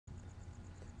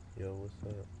Yo, what's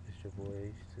up? It's your boy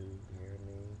H2, you hear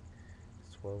me?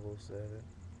 It's 12:07.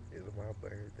 It's my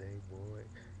birthday, boy.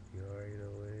 You already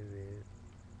know what it is.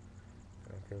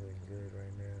 I'm feeling good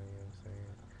right now, you know what I'm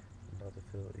saying? I'm about to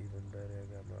feel even better.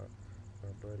 I got my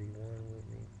buddy One with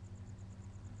me.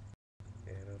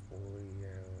 And a 40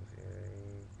 ounce, you know what I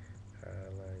mean? High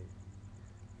life.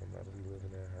 I'm about to be living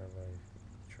that high life.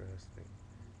 Trust me.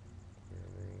 You know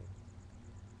what I mean?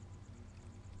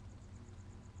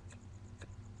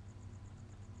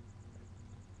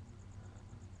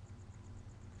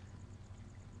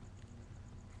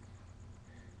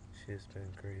 Shit's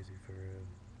been crazy for real.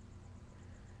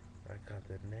 I got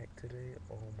the neck today.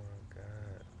 Oh my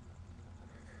god.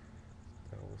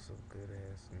 That was some good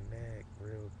ass neck.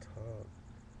 Real talk.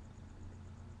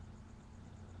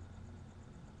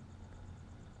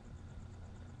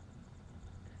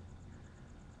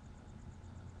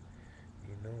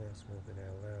 You know I'm smoking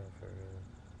that loud for real.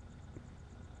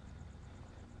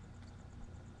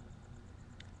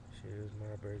 Shit, it was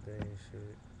my birthday and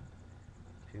shit.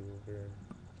 People been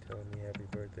telling me happy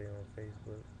birthday on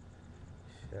Facebook.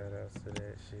 Shout outs to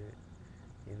that shit.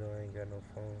 You know I ain't got no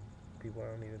phone. People I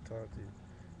don't even talk to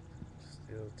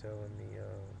still telling me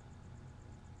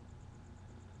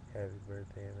happy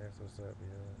birthday and that's what's up, you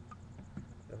know.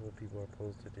 That's what people are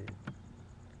supposed to do.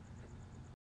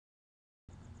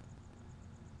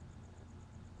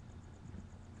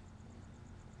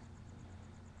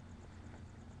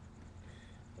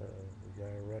 We got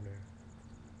a runner.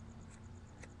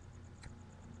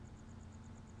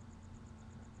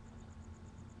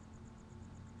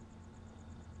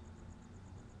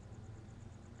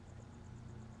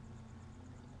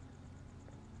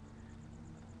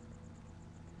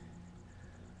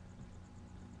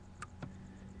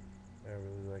 I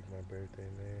really like my birthday,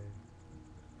 man.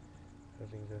 I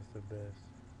think that's the best.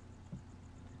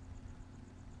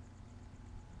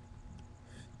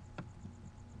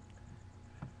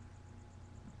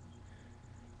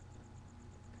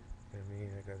 I mean,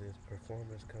 I got this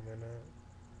performance coming up.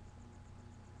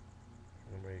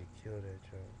 I'm ready to kill that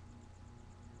joint.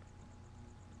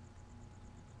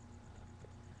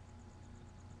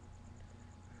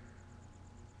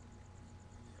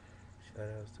 Shout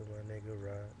outs to my nigga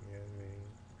Rock, you know what I mean?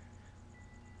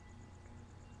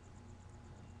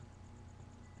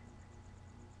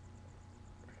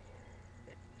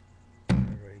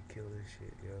 I'm ready to kill this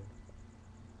shit, yo.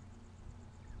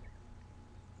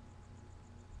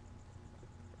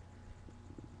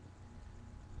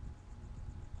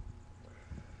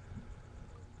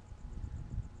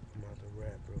 I'm about to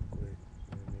rap real quick,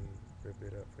 you know what I mean? Rip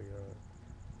it up for y'all.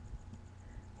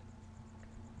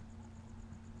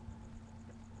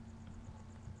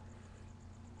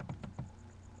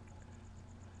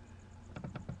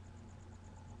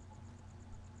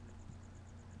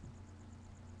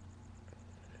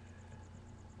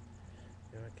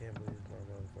 Yo, I can't believe it's my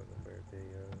motherfucking birthday,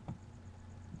 yo.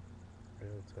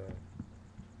 Real talk.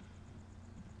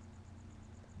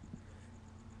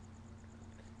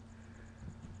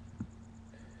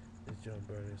 This jump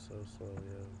burning so slow,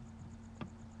 yo.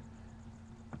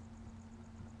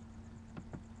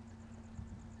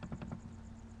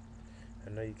 I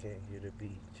know you can't hear the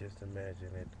beat, just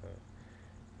imagine it though.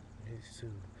 It's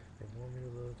two. They want me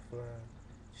to look fly,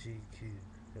 GQ.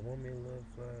 They want me to look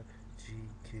fly,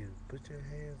 GQ. Put your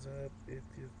hands up if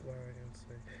you fly and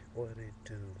say what it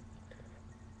do.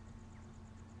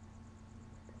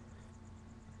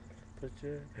 Put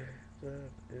your hands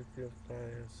up if you fly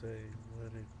and say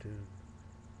what it do.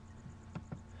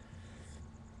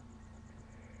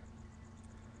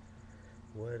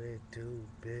 What it do,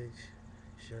 bitch?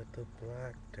 Shut the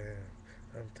block down.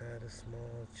 I'm tired of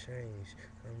small change.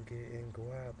 I'm getting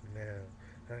guap now.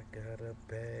 I got a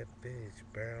bad bitch,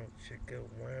 brown chicken,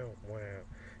 wow wow.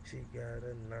 She got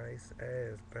a nice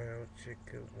ass, brown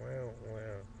chicken, wow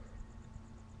wow.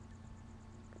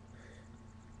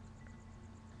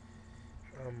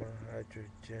 I'm a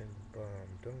hydrogen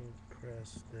bomb. Don't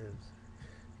press this.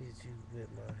 Hit you with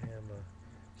my hammer.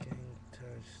 Can't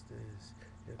touch this.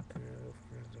 Your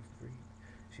girlfriend's a freak.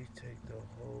 She take the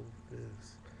whole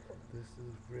fist. This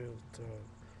is real talk.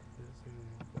 This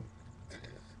is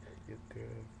your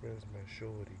girlfriend's my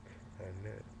shorty. I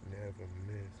never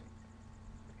miss.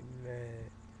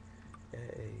 Mad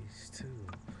at age 2.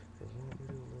 They want me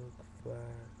to look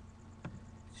fly.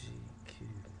 GQ.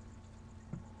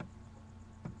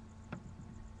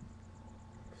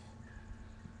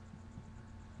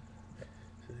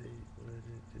 Say what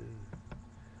it do.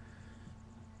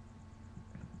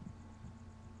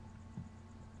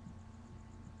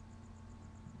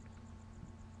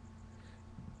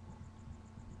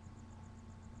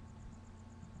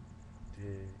 Yeah,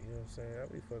 you know what I'm saying? I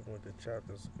be fucking with the chopped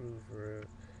and screw for real.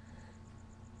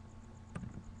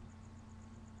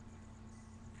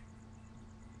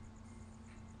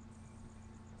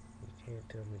 You can't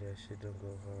tell me that shit don't go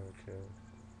hard, yo.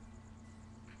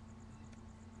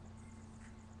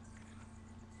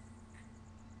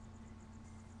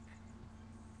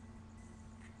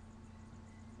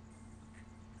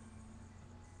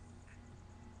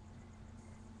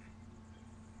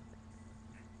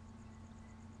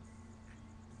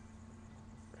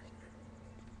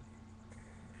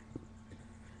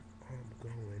 I'm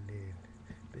going in.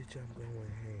 Bitch, I'm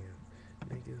going ham.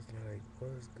 Niggas like,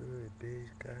 what's good, bitch?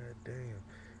 Goddamn.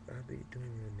 I be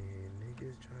doing it.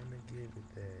 Niggas trying to get with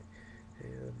that.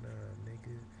 Hell nah,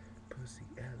 nigga. Pussy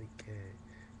alley cat.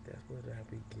 That's what I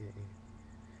be getting.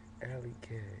 Alley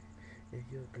cat. If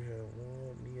your girl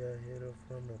want me, I hit her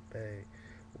from the back.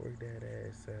 Work that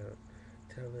ass out.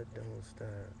 Tell her don't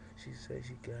stop. She say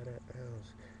she got an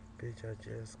ounce. Bitch, I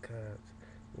just copped.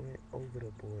 Went over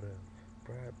the border.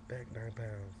 Brought back 9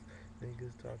 pounds.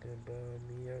 Niggas talking about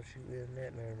me, I'm shooting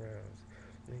at 9 rounds.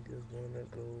 Niggas wanna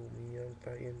go me, I'm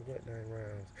fighting what 9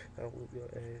 rounds. I whip your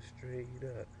ass straight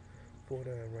up.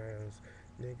 49 rounds.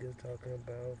 Niggas talking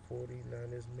about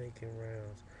 49 is making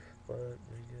rounds. Fuck,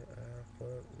 nigga, I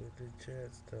fuck with the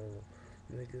chest though.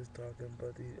 Niggas talking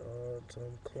about the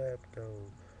some clap though.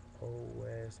 Whole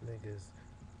ass niggas,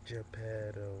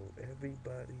 Japado.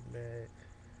 Everybody mad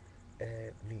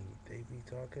at me. They be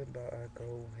talking about I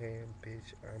go ham,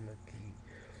 bitch, I'm a geek.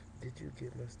 Did you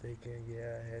get mistaken?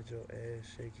 Yeah, I had your ass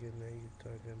shaking. Now you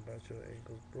talking about your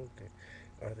ankles broken.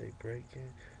 Are they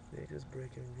breaking? Niggas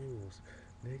breaking rules.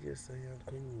 Niggas say I'm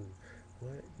cool.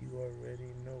 What? You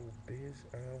already know, bitch,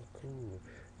 I'm cool.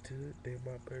 Today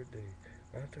my birthday.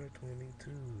 I turned 22.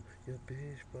 Your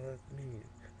bitch fuck me.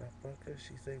 I fuck her,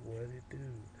 she say what it do.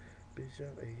 Bitch,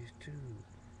 I'm age 2.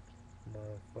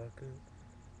 Motherfucker.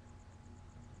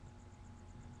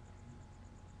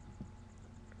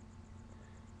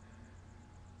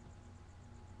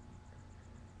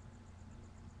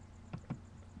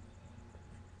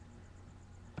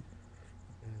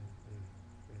 Mm, mm,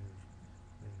 mm,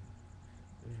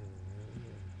 mm, mm,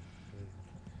 mm,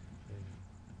 mm,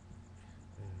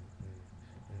 mm,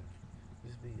 mm.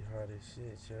 This be hard as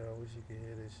shit, y'all. I wish you could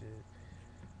hear this shit.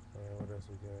 Alright, what else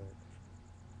we got?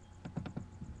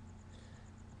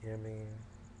 Yeah, I mean,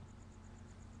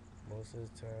 most of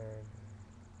the time,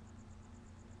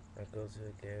 I go to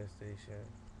a gas station.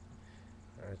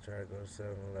 I try to go to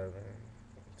 7-Eleven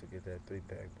to get that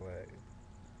 3-pack black.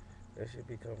 That should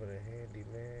be coming in handy,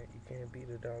 man. You can't beat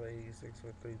 $1.86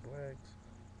 for 3 blacks.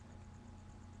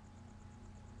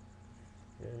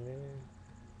 You know what I mean?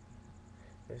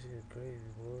 That shit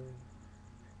crazy, boy.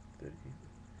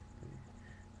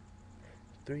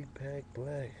 Three, 3-pack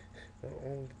black. The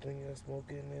only thing I smoke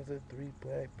in is a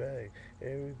 3-pack bag.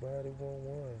 Everybody want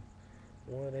one.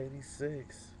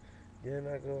 186. Then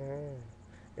I go home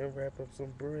and wrap up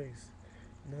some bricks.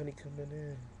 Money coming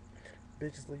in.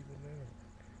 Bitches leaving out.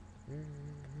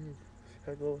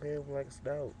 I go ham like a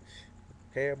snout.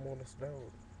 Ham on the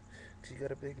snout. She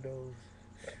got a big nose.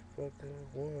 Fuck her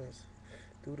once.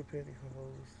 Through the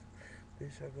pantyhose.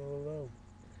 Bitch, I go low.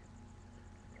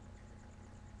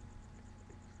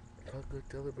 Fuck her,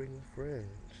 tell her bring a friend.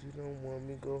 She don't want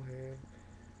me go ham.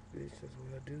 Bitch, that's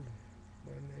what I do.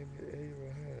 My name is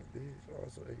Abraham, bitch.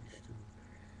 Also H2.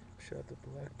 Shut the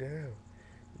block down.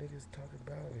 Niggas talking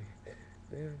about me.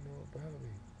 They don't know about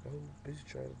me. Oh, bitch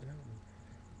trying to tell me.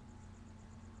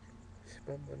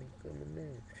 My money coming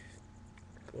in.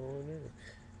 Going in.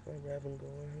 I'm rapping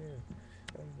going in.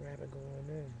 I'm rapping going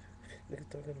in. Niggas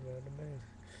talking about the man.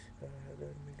 I had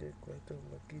that nigga quite up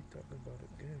like he talking about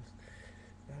against.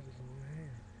 I've been going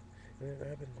ham. Then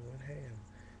I've been going ham.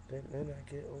 Then I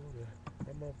get older.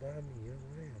 I'ma buy me a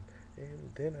lamb.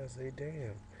 And then I say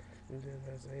damn. And then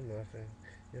I say nothing.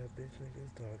 Y'all bitch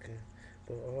niggas talking.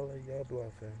 But all of y'all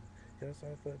bluffing. Y'all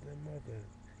suffer than mother.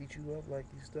 Eat you up like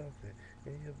you stuffing.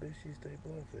 And your bitch she stay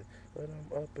bluffing. But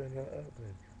I'm up in her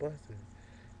oven. Busting.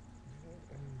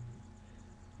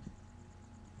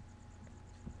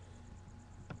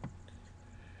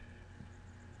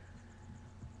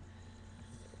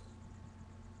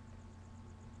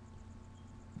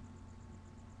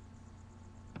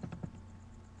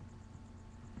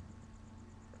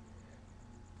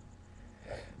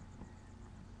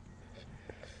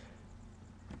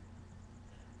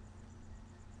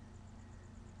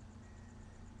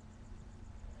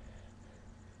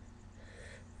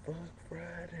 Fuck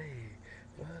Friday.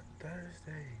 Fuck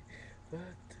Thursday.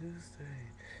 Fuck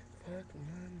Tuesday. Fuck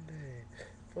Monday.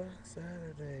 Fuck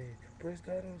Saturday. Praise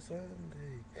God on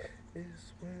Sunday.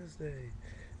 It's Wednesday.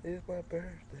 It's my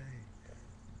birthday.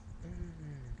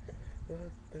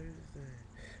 Fuck Thursday.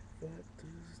 Fuck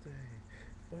Tuesday.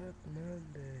 Fuck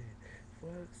Monday.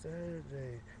 Fuck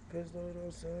Saturday. Cause Lord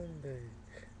on Sunday.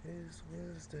 It's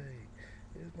Wednesday.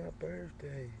 It's my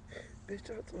birthday. Bitch,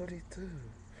 I'm 22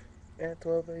 at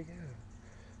 12 a.m.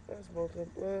 I smoked some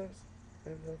blunts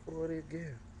and I'm 40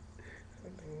 again.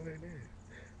 I'm going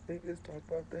in. Niggas talk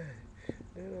about that.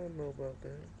 They don't know about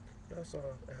that. Y'all saw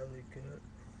Alley Cut.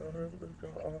 Y'all niggas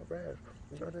got all rash.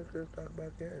 Y'all niggas talk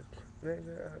about gas.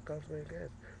 Nigga, I concentrate gas.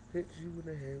 Hit you in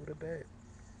the head with a bat.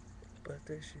 But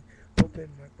that shit open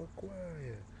like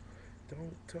McGuire.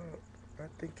 Don't talk. I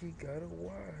think he got a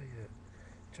wire.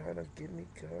 Tryna get me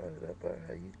caught up on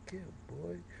how you kill,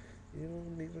 boy. You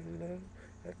don't even know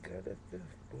I got a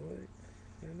fifth, boy.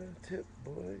 And a tip,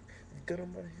 boy. Gun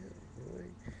on my hip, boy.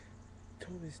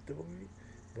 Told his story,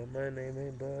 but my name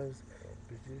ain't Buzz.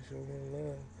 Bitch, you showing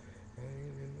love. I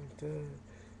ain't in no tub.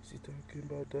 She talking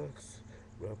about ducks.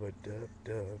 Rubber dub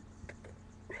dub.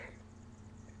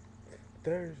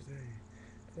 Thursday.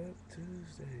 Fuck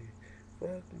Tuesday.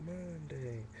 Fuck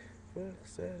Monday. Fuck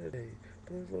Saturday.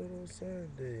 Plus Lord on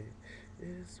Sunday.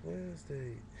 It's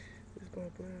Wednesday. It's my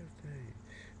birthday.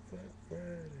 Fuck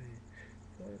Friday.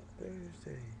 Fuck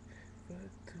Thursday.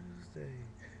 Fuck Tuesday.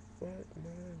 Fuck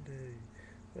Monday.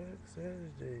 Fuck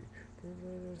Saturday. Plus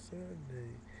Lord on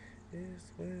Sunday.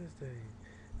 It's Wednesday.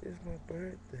 It's my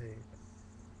birthday.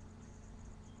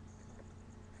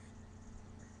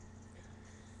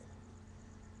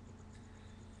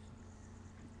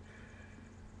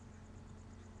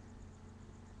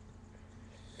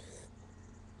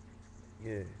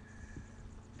 Yeah.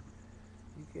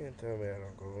 You can't tell me I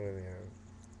don't go in there.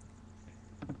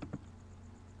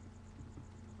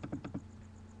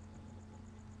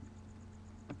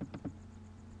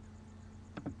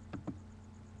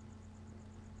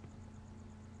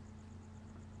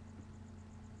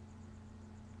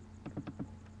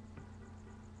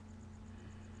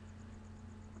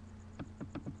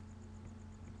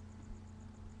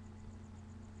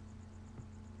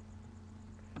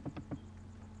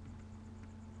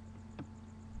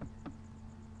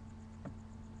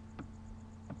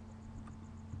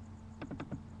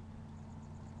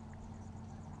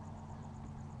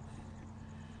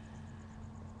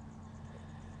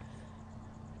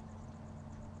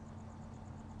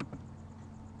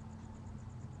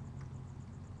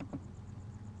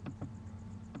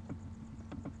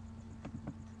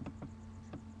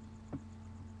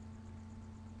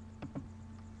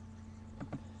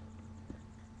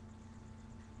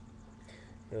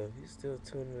 Yo, if you still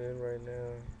tuning in right now,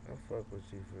 I fuck with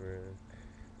you for real.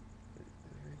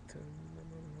 Every time I'm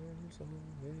alone,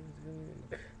 someone's doing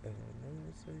I don't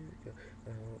know, so you got, I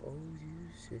don't owe you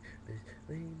shit. Bitch,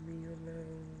 leave me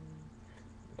alone.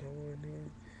 Going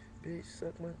in, bitch,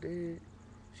 suck my dick.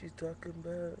 She talking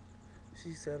about,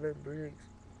 she selling bricks.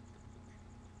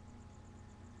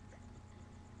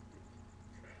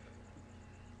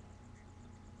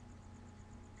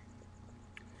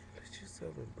 Bitch, you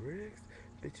selling bricks?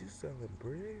 Bitch, you selling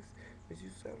bricks? Bitch, you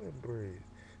selling bricks?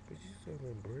 Bitch, you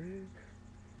selling bricks?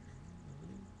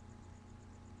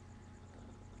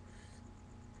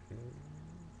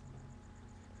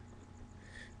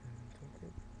 Talk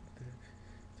about that.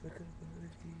 Talk about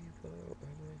it, keep up.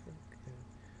 I'm a fucking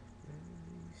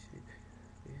lonely shit.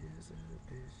 Is a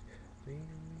bitch. Leave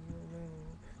me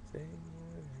alone. Stay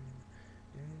on him.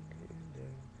 You ain't getting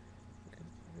down.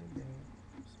 Cause I'm down.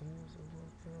 Someone so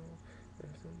walk down.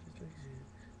 That's some just like shit.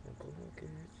 I'm gonna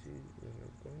get you. And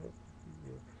I'm gonna fuck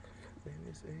you up. Name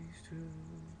is H2.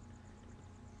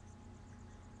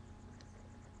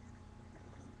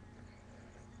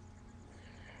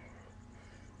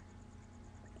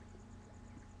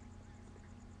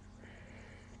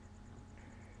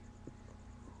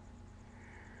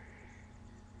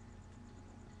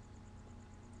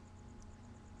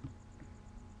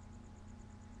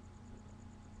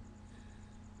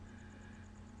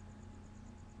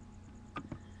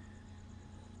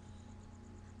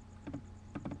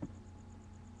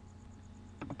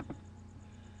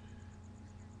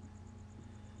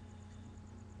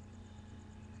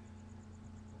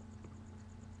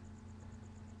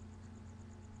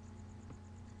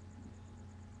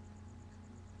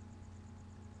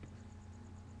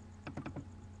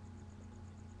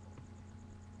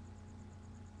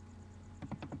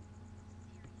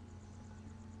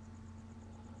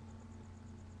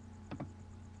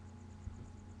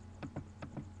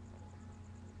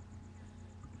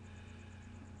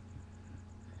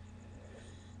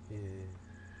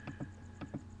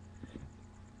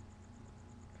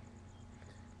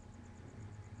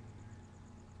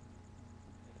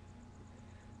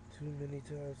 Too many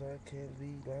times I can't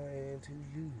be lying to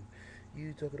you.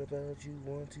 You talking about you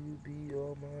want to be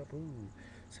on my boo.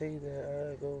 Say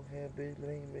that I go have big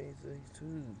name say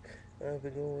too. I've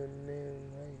been going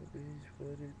in like bitch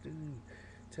what it do.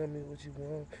 Tell me what you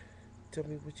want. Tell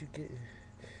me what you getting.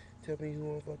 Tell me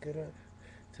who I'm fucking up.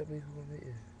 Tell me who I'm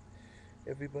hitting.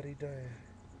 Everybody dying.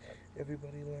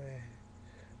 Everybody lying.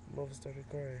 Mother started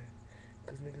crying.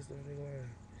 Cause niggas started lying.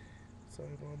 Sorry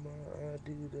mama, I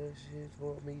do that shit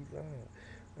for me fine.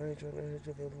 I ain't tryna hurt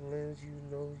your feelings, you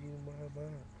know you my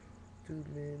mom. Too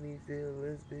many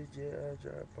feelings, bitch, yeah, I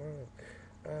drop bomb.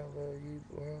 I love you,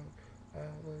 mom. I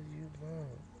love you,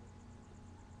 mom.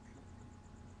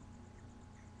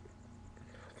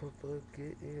 For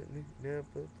forgetting me,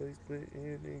 never play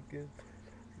splitting niggas.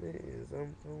 Mittens,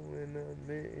 I'm throwing up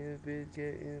mittens, bitch,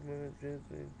 getting my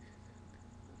dripping,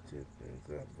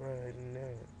 chipping, up right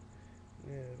now.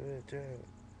 Never doubt,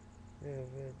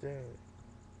 never doubt.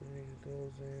 Nigga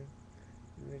goes in,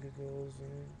 nigga goes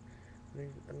in,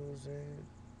 nigga goes in.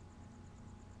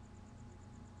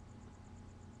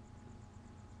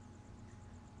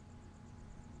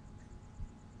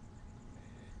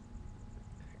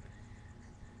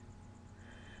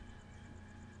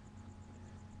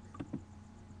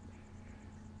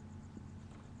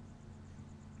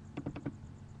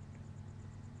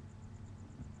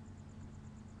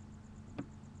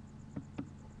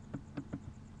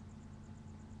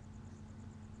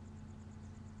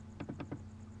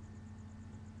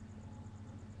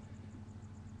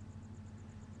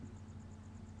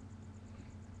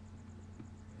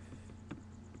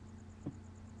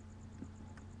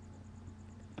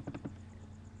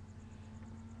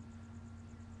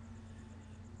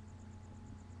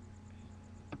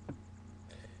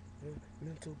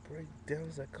 Mental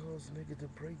breakdowns that cause nigga to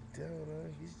break down.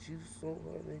 I hit you so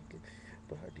hard, nigga.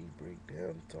 Body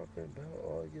breakdown, talking about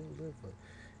all your liver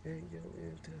and your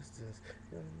intestines.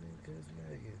 Your niggas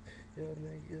nagging, your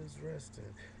niggas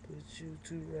resting. Put you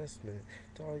to rest, man.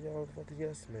 Tell y'all fucking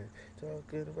yes, man.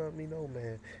 Talking about me, no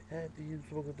man. Happy you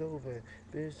smoking dope, man.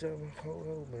 Bitch, I'm a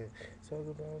ho man. Talking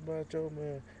about my Joe,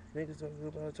 man. Niggas talking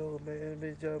about Joe, man.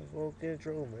 Bitch, I'm smoking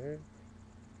Joe, man.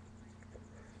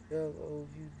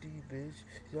 L-O-U-D, bitch.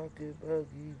 Y'all get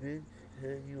buggy, bitch.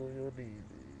 Hell, you on your knees,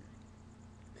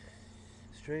 bitch.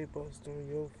 Straight bust on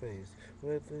your face.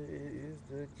 Whether it is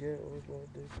the cat or my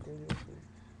dick on your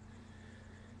face.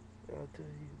 I'll tell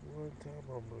you one time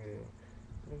I'm real.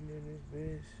 I'm in this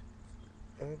bitch.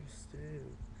 I'm still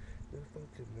the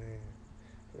fucking man.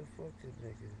 The fucking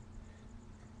nigga.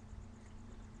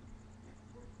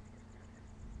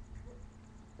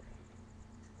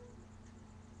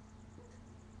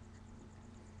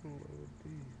 I'm gonna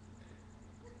be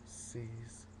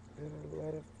seized. And a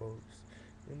lot of folks.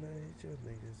 And I hate your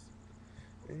niggas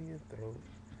in your throat.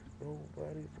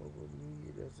 Nobody but with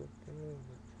me. That's a problem.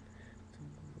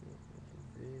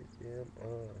 Bitch, am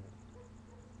on.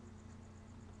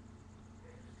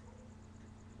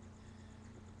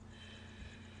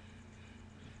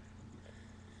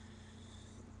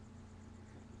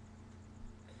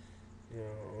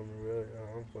 Yeah, on the real,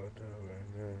 yeah, I'm fucked up right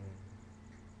now.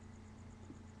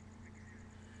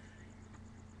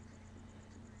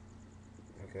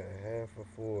 I got half of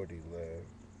 40 left.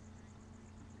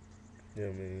 You know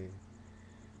what I mean?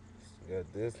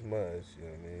 Got this much, you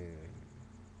know what I mean?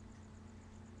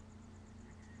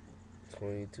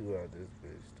 22 out this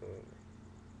bitch, though.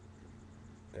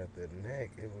 Got the neck,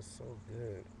 it was so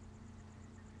good.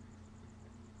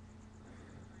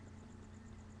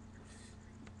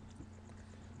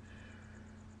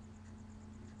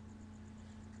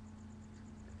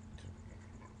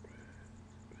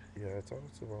 Yeah, I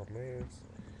talked to my mans.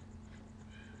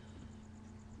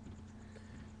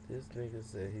 This nigga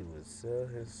said he would sell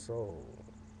his soul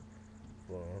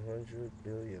for $100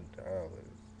 billion.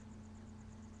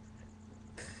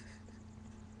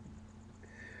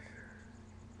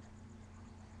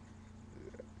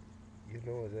 You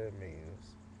know what that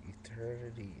means?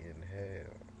 Eternity in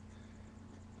hell.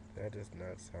 That does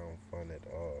not sound fun at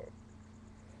all.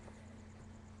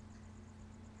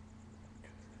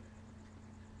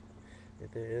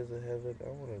 If there is a heaven, I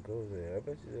want to go there. I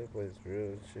bet you that place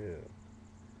real chill.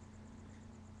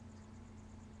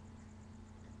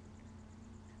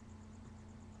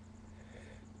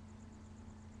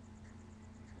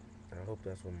 I hope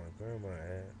that's where my grandma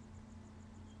at.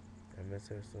 I miss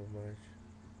her so much.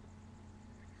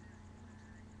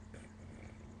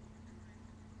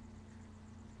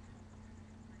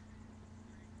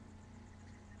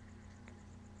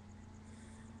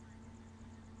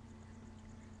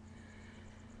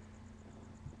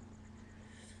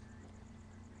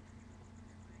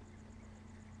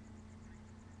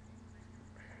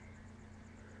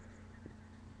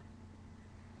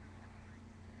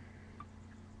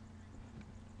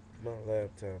 My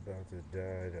laptop about to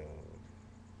die though.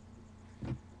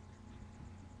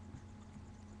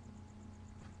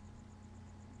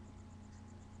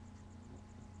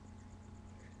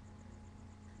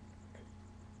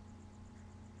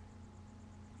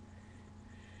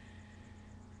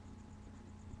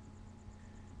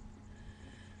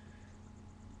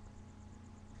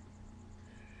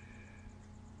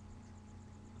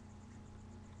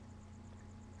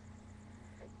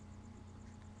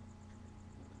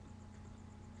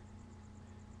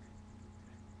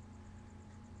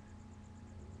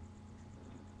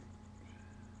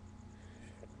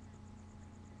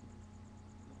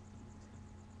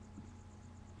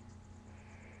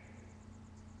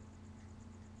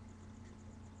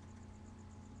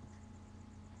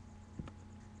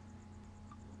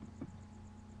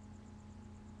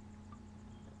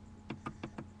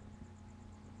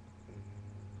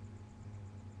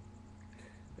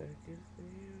 I can see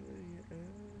you in your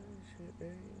eyes, you're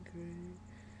angry.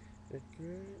 The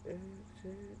girl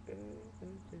action, oh,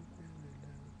 okay, feeling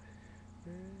now.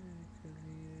 Man, cause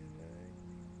he ain't like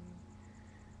me.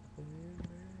 When you're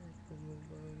mad, cause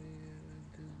nobody ever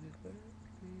do it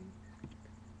like me.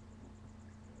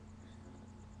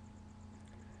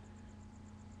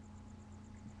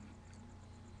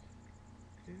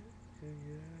 Yeah,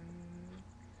 yeah.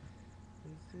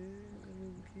 And say, I'm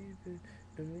gonna keep it.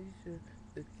 Alicia,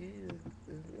 the kid,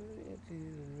 there's nothing to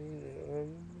me.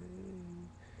 I'm me.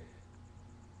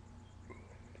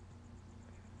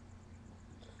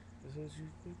 Don't you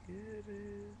forget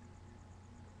it.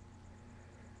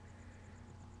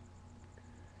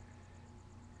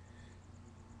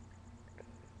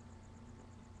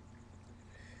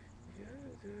 Yeah,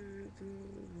 that's me.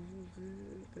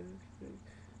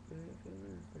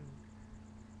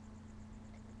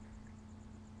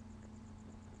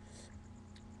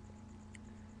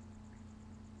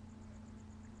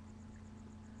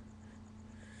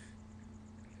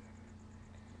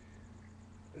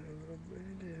 I'm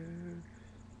right there.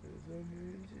 I'm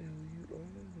right there. You are,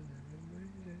 I'm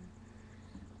right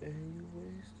there. And you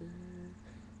wasted.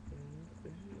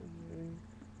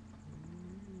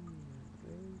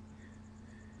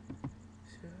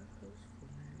 Shadows for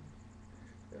me.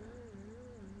 Ah.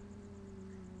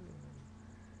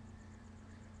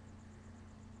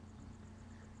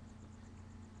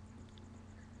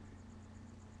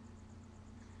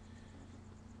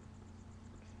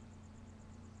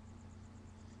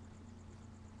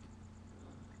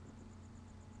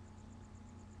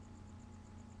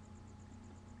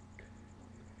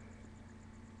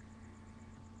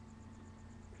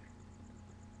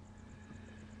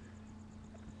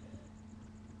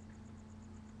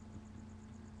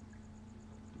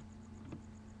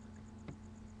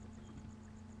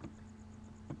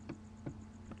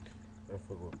 I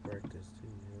fuck with practice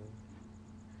too, yo.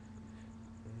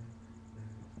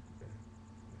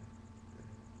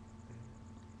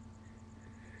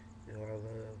 Yo, I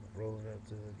love rolling up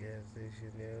to the gas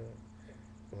station, yo.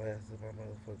 Blasting my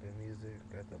motherfucking music,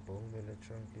 got the boom in the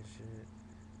trunk and shit.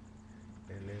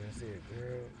 And then I see a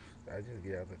girl, I just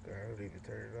get out the car, I don't even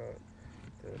turn it off.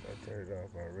 I turned it off,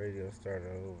 my radio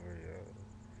started over, yo.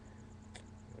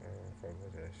 I don't fuck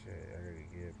with that shit. I gotta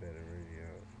get better radio.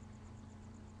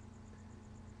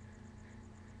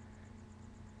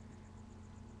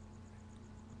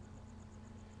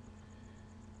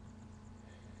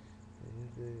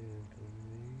 Anything to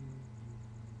me.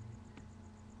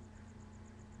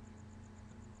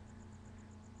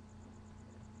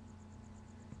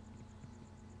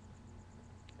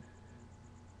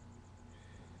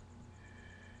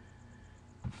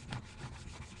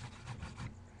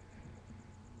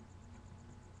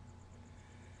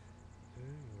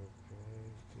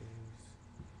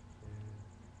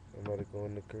 I'm about to go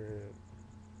in the crib.